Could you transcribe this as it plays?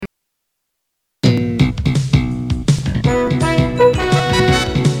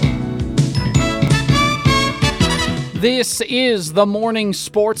This is the Morning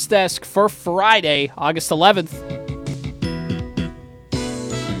Sports Desk for Friday, August 11th.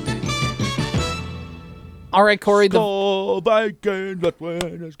 All right, Corey. Vikings, let's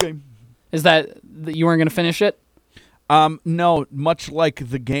win this game. Is that you weren't going to finish it? No, much like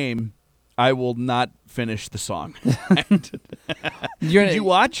the game, I will not finish the song. Did you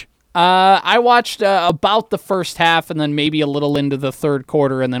watch? I watched about the first half and then maybe a little into the third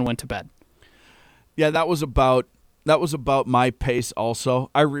quarter and then went to bed. Yeah, that was about my pace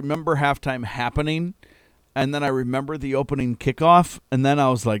also. I remember halftime happening, and then I remember the opening kickoff, and then I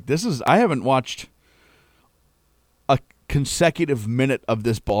was like, I haven't watched a consecutive minute of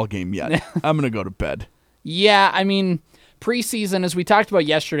this ball game yet. I'm going to go to bed. Yeah, I mean, preseason, as we talked about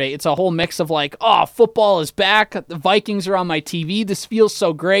yesterday, it's a whole mix of like, oh, football is back. The Vikings are on my TV. This feels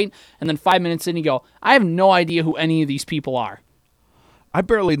so great. And then 5 minutes in, you go, I have no idea who any of these people are. I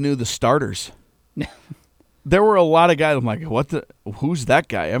barely knew the starters. There were a lot of guys. I'm like, who's that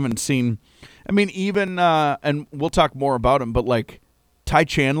guy? I haven't seen. I mean, even, and we'll talk more about him, but like Ty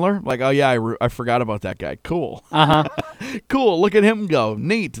Chandler, like, oh yeah, I forgot about that guy. Cool. Cool. Look at him go.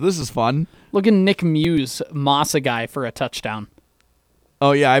 Neat. This is fun. Look at Nick Muse, moss a guy for a touchdown.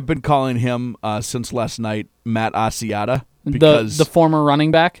 Oh yeah, I've been calling him since last night Matt Asiata. Because the former running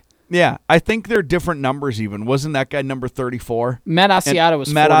back? Yeah, I think they're different numbers even. Wasn't that guy number 34? Matt Asiata was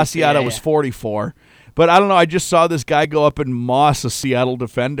 40. Matt Asiata was 44. But I don't know, I just saw this guy go up and moss a Seattle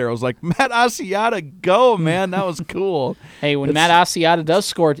defender. I was like, Matt Asiata, go, man. That was cool. Hey, when Matt Asiata does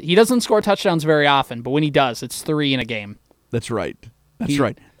score, he doesn't score touchdowns very often, but when he does, it's 3 in a game. That's right. That's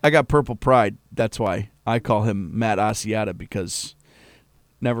right. I got purple pride. That's why I call him Matt Asiata, because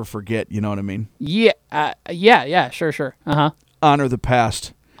never forget, you know what I mean? Yeah, sure. Honor the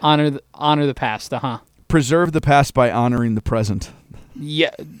past. Honor the past, Preserve the past by honoring the present.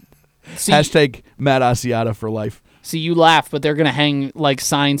 Yeah. Hashtag Matt Asiata for life. See, you laugh, but they're going to hang like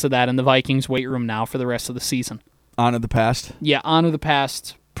signs of that in the Vikings weight room now for the rest of the season. Honor the past? Yeah, honor the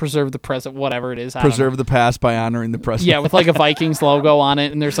past, preserve the present, whatever it is. Preserve the past by honoring the present. Yeah, with like a Vikings logo on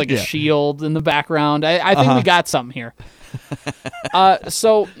it, and there's like a shield in the background. I think we got something here.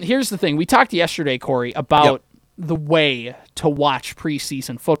 So here's the thing. We talked yesterday, Corey, about the way to watch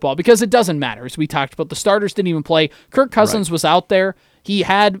preseason football, because it doesn't matter. As we talked about, the starters didn't even play. Kirk Cousins was out there. He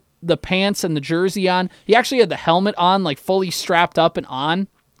had the pants and the jersey on. He actually had the helmet on, like fully strapped up and on.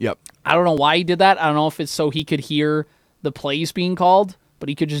 Yep. I don't know why he did that. I don't know if it's so he could hear the plays being called, but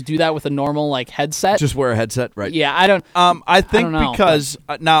he could just do that with a normal like headset. Just wear a headset, right? Yeah, I don't. I think I don't know, because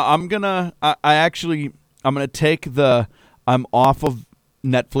now I'm gonna take I'm off of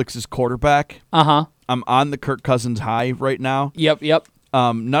Netflix's quarterback. I'm on the Kirk Cousins high right now. Yep.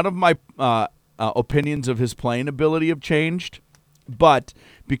 None of my opinions of his playing ability have changed, but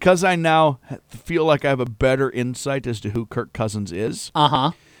because I now feel like I have a better insight as to who Kirk Cousins is,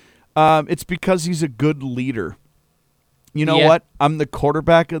 it's because he's a good leader. You know what? I'm the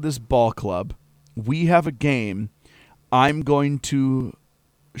quarterback of this ball club. We have a game. I'm going to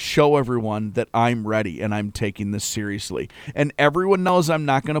show everyone that I'm ready and I'm taking this seriously. And everyone knows I'm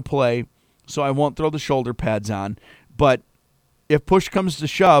not going to play, so I won't throw the shoulder pads on. But if push comes to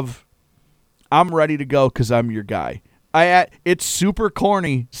shove, I'm ready to go because I'm your guy. It's super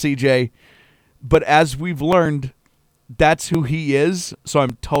corny, CJ, but as we've learned, that's who he is, so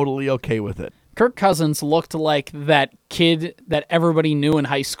I'm totally okay with it. Kirk Cousins looked like that kid that everybody knew in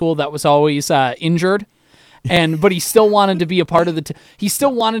high school that was always injured, but he still wanted to be a part of the he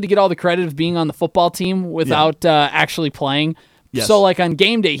still wanted to get all the credit of being on the football team without actually playing. Yes. So like on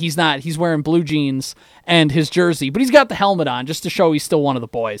game day, he's wearing blue jeans and his jersey, but he's got the helmet on just to show he's still one of the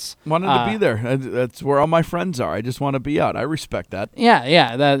boys. Wanted to be there. That's where all my friends are. I just want to be out. I respect that.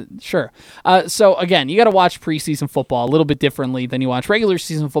 Yeah, sure. So again, you got to watch preseason football a little bit differently than you watch regular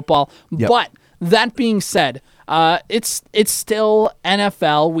season football. Yep. But that being said, it's still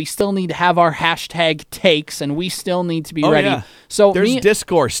NFL. We still need to have our hashtag takes, and we still need to be ready. Yeah. So there's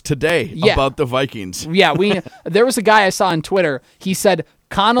discourse today about the Vikings. Yeah, there was a guy I saw on Twitter. He said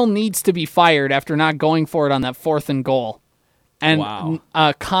Connell needs to be fired after not going for it on that 4th and goal. And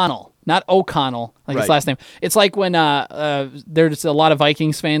Connell, not O'Connell, like his last name. It's like when there's a lot of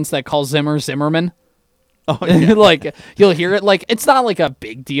Vikings fans that call Zimmerman. Oh, yeah. Like you'll hear it. Like it's not like a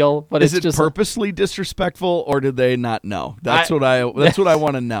big deal, but is it's just purposely disrespectful, or did they not know? That's what I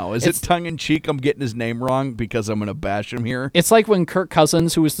want to know. Is it tongue in cheek? I'm getting his name wrong because I'm going to bash him here. It's like when Kirk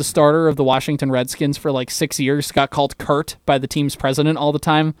Cousins, who was the starter of the Washington Redskins for like 6 years, got called Kurt by the team's president all the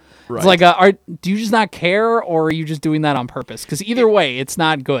time. Right. It's like, do you just not care, or are you just doing that on purpose? Because either way, it's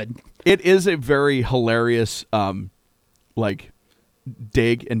not good. It is a very hilarious,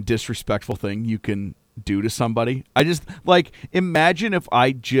 dig and disrespectful thing you can do to somebody. I just, imagine if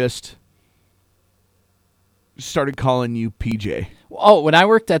I just started calling you PJ. Oh, when I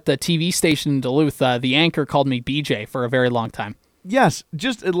worked at the TV station in Duluth, the anchor called me BJ for a very long time. Yes,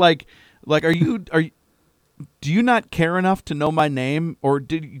 just do you not care enough to know my name, or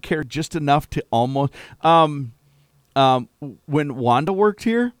did you care just enough to almost when Wanda worked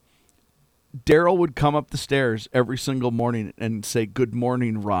here, Daryl would come up the stairs every single morning and say, "Good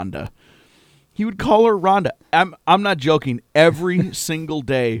morning, Rhonda." He would call her Rhonda. I'm not joking. Every single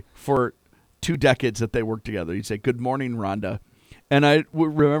day for 2 decades that they worked together, he'd say, "Good morning, Rhonda." And I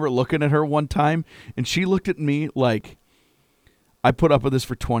remember looking at her one time, and she looked at me like, I put up with this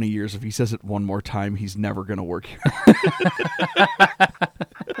for 20 years. If he says it one more time, he's never going to work here.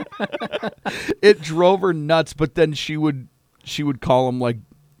 It drove her nuts, but then she would call him like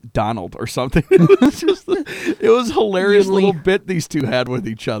Donald or something. It was hilarious little bit these two had with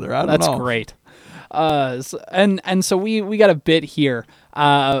each other. I don't know. That's great. So we got a bit here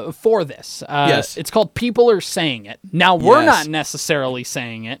for this. Yes. It's called People Are Saying It. Now, we're not necessarily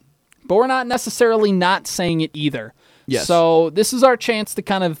saying it, but we're not necessarily not saying it either. Yes. So this is our chance to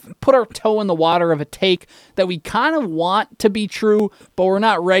kind of put our toe in the water of a take that we kind of want to be true, but we're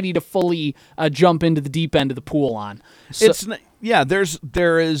not ready to fully jump into the deep end of the pool on. So, there's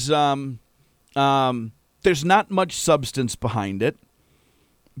not much substance behind it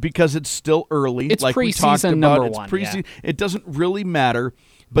because it's still early. It's like we preseason talked about. number It's one. preseason. Yeah. It doesn't really matter,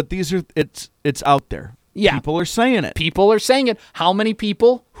 but it's out there. Yeah. People are saying it. People are saying it. How many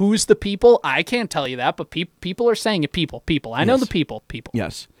people? Who's the people? I can't tell you that, but people are saying it. People. I know the people.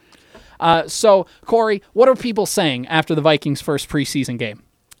 Yes. So, Corey, what are people saying after the Vikings' first preseason game?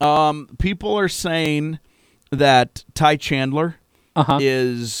 People are saying that Ty Chandler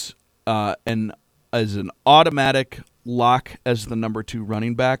is an automatic lock as the number 2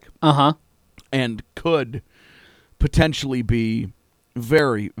 running back. And could potentially be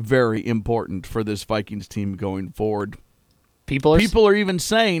very, very important for this Vikings team going forward. People are even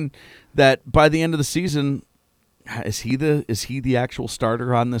saying that by the end of the season, is he the actual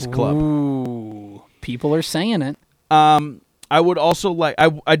starter on this club? Ooh, people are saying it. I would also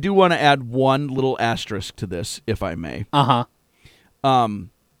I do want to add one little asterisk to this, if I may. I'm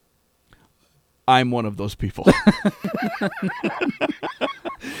one of those people.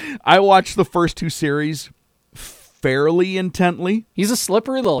 I watched the first 2 series fairly intently. He's a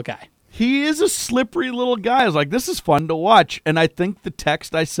slippery little guy. He is a slippery little guy. I was like, this is fun to watch. And I think the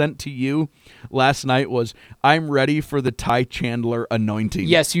text I sent to you last night was, I'm ready for the Ty Chandler anointing.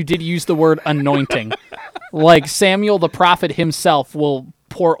 Yes, you did use the word anointing. Like Samuel the prophet himself will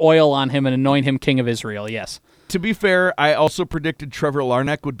pour oil on him and anoint him king of Israel, yes. To be fair, I also predicted Trevor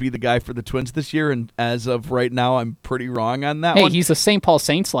Larnach would be the guy for the Twins this year, and as of right now, I'm pretty wrong on that one. Hey, he's a St. Paul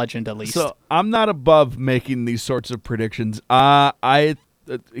Saints legend, at least. So I'm not above making these sorts of predictions. I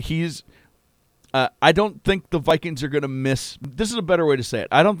don't think the Vikings are going to miss. This is a better way to say it.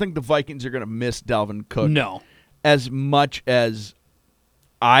 I don't think the Vikings are going to miss Dalvin Cook. No, as much as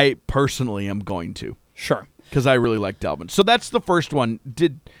I personally am going to. Sure, because I really like Dalvin. So that's the first one.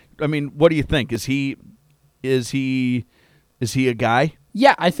 What do you think? Is he a guy?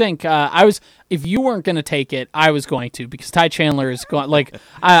 Yeah, I think if you weren't going to take it, I was going to, because Ty Chandler is going. Like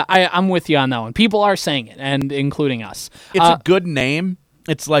I'm with you on that one. People are saying it, and including us. It's a good name.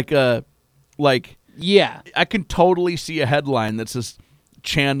 It's yeah. I can totally see a headline that says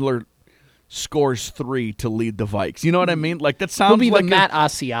Chandler scores 3 to lead the Vikes. You know what I mean? Like that sounds. He'll be like the Matt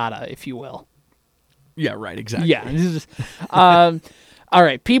Asiata, if you will. Yeah. Right. Exactly. Yeah. All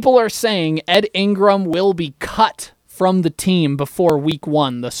right. People are saying Ed Ingram will be cut from the team before week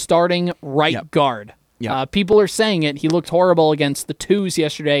 1, the starting right guard. Yep. People are saying it. He looked horrible against the twos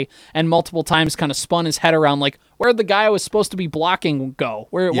yesterday and multiple times kind of spun his head around like, where'd the guy I was supposed to be blocking go?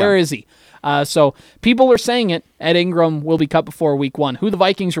 Where is he? So people are saying it. Ed Ingram will be cut before week 1. Who the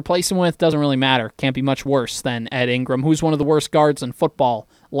Vikings replace him with doesn't really matter. Can't be much worse than Ed Ingram, who's one of the worst guards in football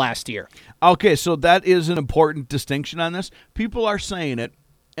last year. Okay, so that is an important distinction on this. People are saying it,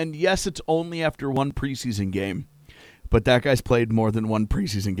 and yes, it's only after 1 preseason game. But that guy's played more than 1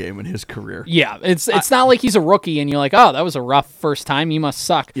 preseason game in his career. Yeah, it's not like he's a rookie and you're like, oh, that was a rough first time. He must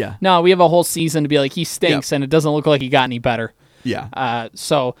suck. Yeah. No, we have a whole season to be like, he stinks, and it doesn't look like he got any better. Yeah.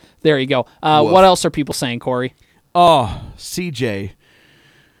 So there you go. What else are people saying, Corey? Oh, CJ.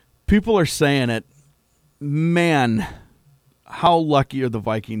 People are saying it. Man, how lucky are the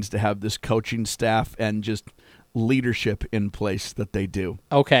Vikings to have this coaching staff and just leadership in place that they do.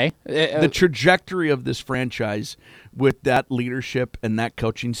 Okay. The trajectory of this franchise with that leadership and that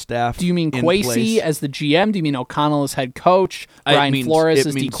coaching staff. Do you mean Kwesi as the GM? Do you mean O'Connell as head coach? Brian Flores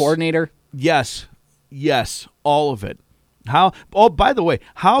as the coordinator? Yes. Yes, all of it. Oh, by the way,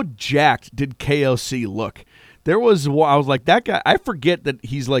 how jacked did KOC look? I was like, that guy, I forget that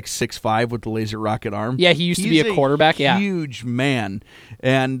he's like 6'5" with the laser rocket arm. Yeah, he used to be a quarterback. Huge man.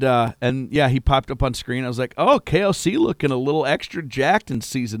 And yeah, he popped up on screen. I was like, oh, KOC looking a little extra jacked in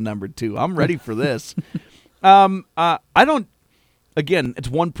season number 2. I'm ready for this. Again, it's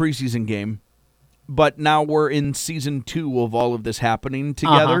one preseason game, but now we're in season 2 of all of this happening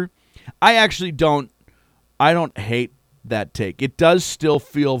together. I actually don't hate that take. It does still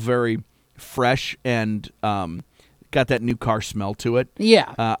feel very fresh and got that new car smell to it.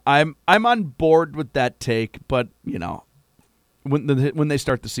 Yeah. I'm on board with that take, but when they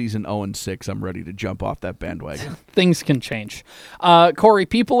start the season 0-6, I'm ready to jump off that bandwagon. Things can change. Corey,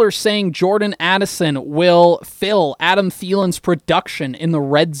 people are saying Jordan Addison will fill Adam Thielen's production in the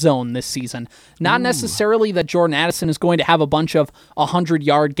red zone this season. Not necessarily that Jordan Addison is going to have a bunch of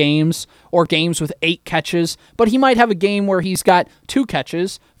 100-yard games or games with 8 catches, but he might have a game where he's got 2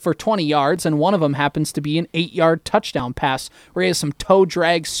 catches for 20 yards, and one of them happens to be an 8-yard touchdown pass where he has some toe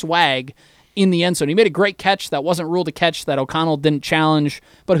drag swag in the end zone. He made a great catch that wasn't ruled a catch that O'Connell didn't challenge,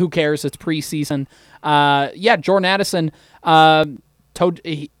 but who cares? It's preseason. Jordan Addison,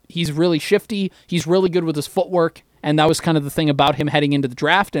 he's really shifty. He's really good with his footwork, and that was kind of the thing about him heading into the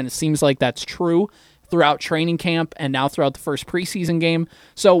draft, and it seems like that's true throughout training camp and now throughout the first preseason game.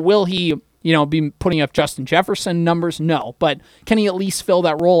 So will he be putting up Justin Jefferson numbers? No, but can he at least fill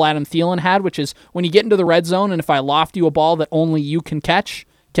that role Adam Thielen had, which is when you get into the red zone and if I loft you a ball that only you can catch,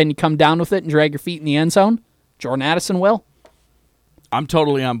 can you come down with it and drag your feet in the end zone? Jordan Addison will. I'm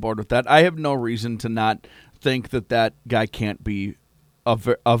totally on board with that. I have no reason to not think that guy can't be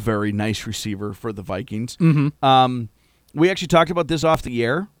a very nice receiver for the Vikings. Mm-hmm. We actually talked about this off the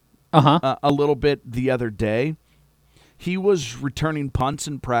air a little bit the other day. He was returning punts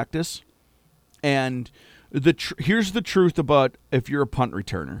in practice, and here's the truth about if you're a punt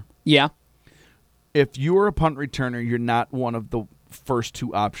returner. Yeah. If you're a punt returner, you're not one of the first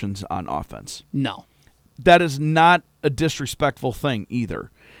 2 options on offense. No. That is not a disrespectful thing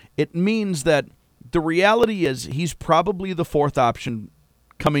either. It means that the reality is he's probably the 4th option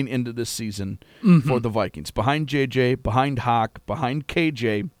coming into this season for the Vikings, behind JJ, behind Hawk, behind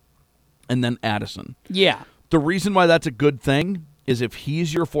KJ, and then Addison. Yeah. The reason why that's a good thing is if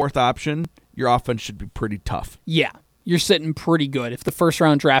he's your 4th option, your offense should be pretty tough. Yeah. You're sitting pretty good if the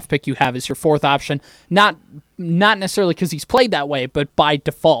first-round draft pick you have is your 4th option. Not necessarily because he's played that way, but by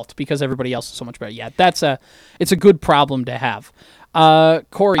default because everybody else is so much better. Yeah, it's a good problem to have.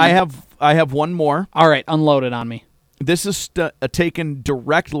 Corey, I have one more. All right, unload it on me. This is taken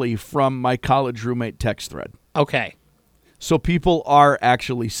directly from my college roommate text thread. Okay. So people are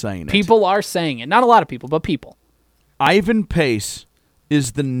actually saying it. People are saying it. Not a lot of people, but people. Ivan Pace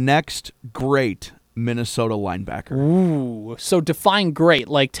is the next great Minnesota linebacker. Ooh, so define great,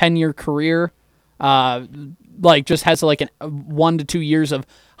 like 10-year career, like just has like 1 to 2 years of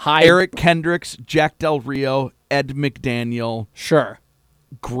high. Eric Kendricks, Jack Del Rio, Ed McDaniel. Sure.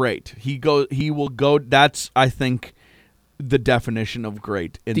 Great. He will go. That's, I think, the definition of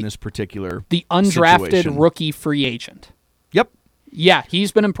great in this particular the undrafted situation. Rookie free agent. Yep. Yeah,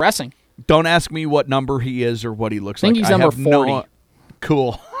 he's been impressing. Don't ask me what number he is or what he looks like. I think he's number 40.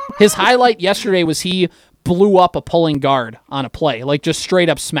 Cool. His highlight yesterday was he blew up a pulling guard on a play, like just straight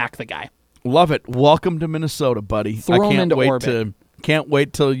up smack the guy. Love it. Welcome to Minnesota, buddy. Throw him into orbit. Can't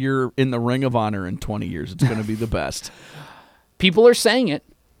wait till you're in the Ring of Honor in 20 years. It's going to be the best. People are saying it.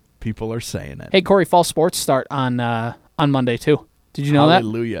 People are saying it. Hey, Corey, fall sports start on Monday too. Did you know that?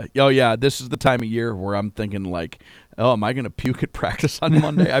 Hallelujah. Oh yeah, this is the time of year where I'm thinking like, oh, am I going to puke at practice on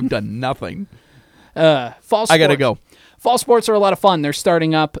Monday? I've done nothing. Fall sports. I got to go. Fall sports are a lot of fun. They're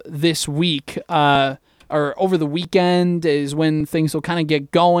starting up this week, or over the weekend is when things will kind of get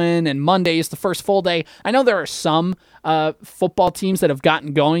going, and Monday is the first full day. I know there are some football teams that have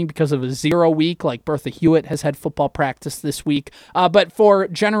gotten going because of a 0 week, like Bertha Hewitt has had football practice this week. But for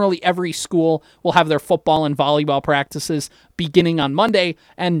generally every school will have their football and volleyball practices beginning on Monday.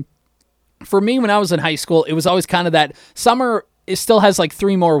 And for me, when I was in high school, it was always kind of that summer. It still has like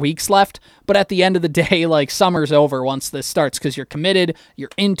 3 more weeks left, but at the end of the day, like summer's over once this starts because you're committed,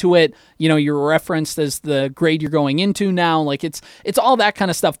 you're into it, you're referenced as the grade you're going into now. Like it's all that kind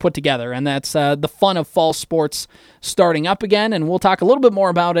of stuff put together, and that's the fun of fall sports starting up again, and we'll talk a little bit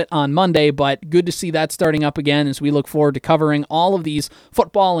more about it on Monday, but good to see that starting up again as we look forward to covering all of these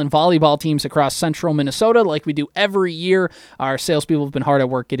football and volleyball teams across central Minnesota like we do every year. Our salespeople have been hard at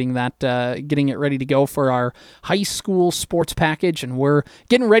work getting it ready to go for our high school sports package, and we're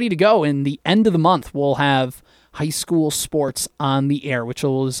getting ready to go. In the end of the month, we'll have high school sports on the air, which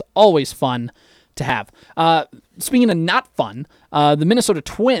is always fun to have. Speaking of not fun, the Minnesota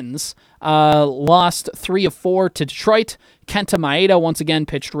Twins lost 3 of 4 to Detroit. Kenta Maeda once again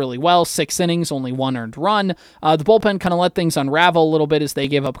pitched really well. 6 innings, only 1 earned run. The bullpen kind of let things unravel a little bit as they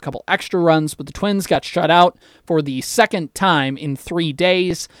gave up a couple extra runs, but the Twins got shut out for the second time in 3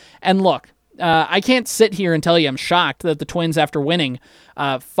 days. And look, I can't sit here and tell you I'm shocked that the Twins, after winning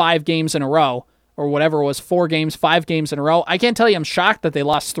 5 games in a row, or whatever it was, 4 games, 5 games in a row, I can't tell you I'm shocked that they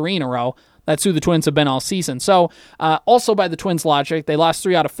lost 3 in a row. That's who the Twins have been all season. So, also by the Twins' logic, they lost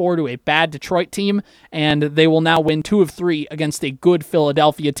 3 out of 4 to a bad Detroit team, and they will now win 2 of 3 against a good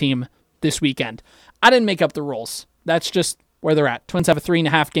Philadelphia team this weekend. I didn't make up the rules. That's just where they're at. Twins have a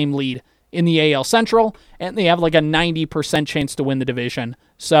 3.5 game lead in the AL Central, and they have like a 90% chance to win the division.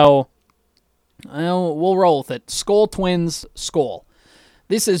 So, we'll roll with it. Skol Twins, skol.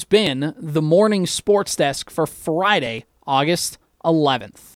 This has been the Morning Sports Desk for Friday, August 11th.